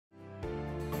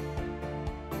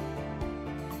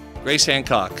Grace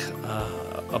Hancock,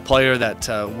 a player that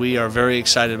we are very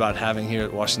excited about having here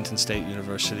at Washington State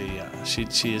University.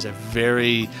 She is a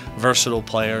very versatile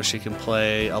player. She can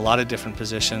play a lot of different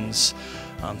positions.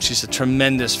 She's a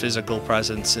tremendous physical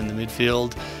presence in the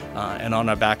midfield and on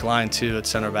our back line too at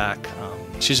center back.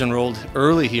 She's enrolled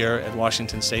early here at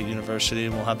Washington State University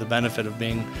and will have the benefit of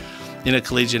being in a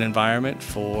collegiate environment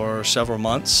for several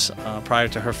months prior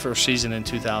to her first season in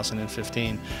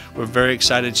 2015. We're very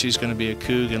excited she's going to be a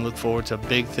Coug and look forward to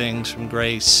big things from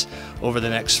Grace over the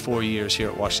next 4 years here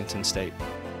at Washington State.